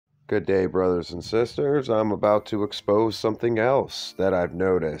Good day, brothers and sisters. I'm about to expose something else that I've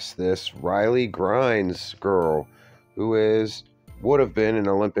noticed. This Riley Grimes girl, who would have been an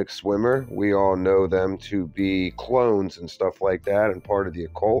Olympic swimmer. We all know them to be clones and stuff like that and part of the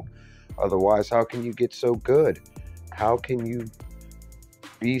occult. Otherwise, how can you get so good? How can you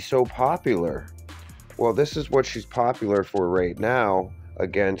be so popular? Well, this is what she's popular for right now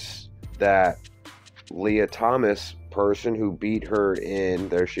against that Leah Thomas person who beat her in,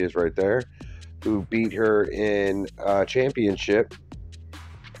 there she is right there, who beat her in a championship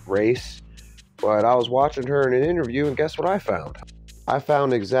race. But I was watching her in an interview, and guess what I found? I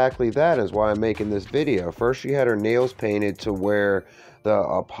found exactly that is why I'm making this video. First, she had her nails painted to where the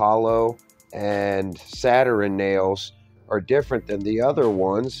Apollo and Saturn nails are different than the other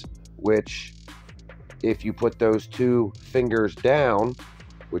ones, which if you put those two fingers down,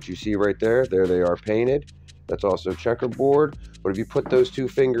 which you see right there, there they are painted. That's also checkerboard. But if you put those two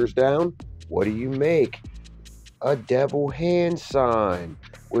fingers down, what do you make? A devil hand sign,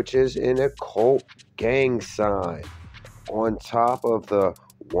 which is an occult gang sign. On top of the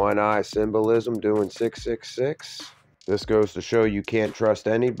one eye symbolism doing 666. This goes to show you can't trust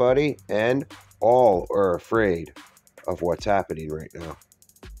anybody, and all are afraid of what's happening right now.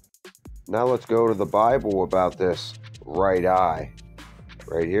 Now let's go to the Bible about this right eye.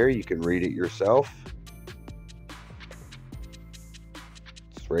 Right here, you can read it yourself.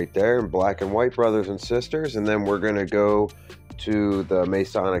 It's right there in black and white, brothers and sisters. And then we're going to go to the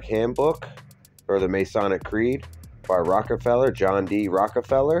Masonic Handbook, or the Masonic Creed by Rockefeller, John D.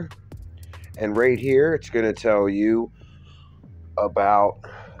 Rockefeller. And right here, it's going to tell you about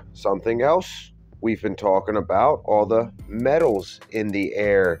something else we've been talking about, all the metals in the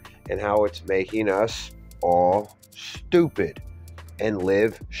air and how it's making us all stupid and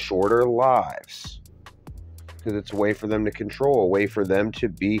live shorter lives, because it's a way for them to control, a way for them to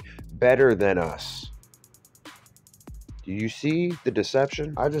be better than us. Do you see the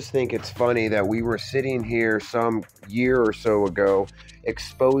deception? I just think it's funny that we were sitting here some year or so ago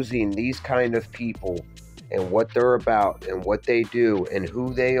exposing these kind of people and what they're about and what they do and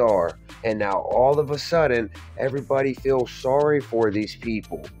who they are, and now all of a sudden everybody feels sorry for these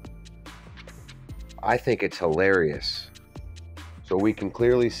people. I think it's hilarious. So we can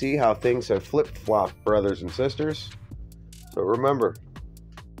clearly see how things have flip-flopped, brothers and sisters. So remember,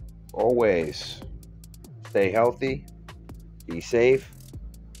 always stay healthy, be safe,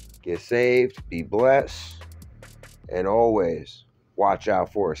 get saved, be blessed, and always watch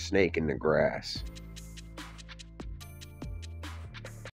out for a snake in the grass.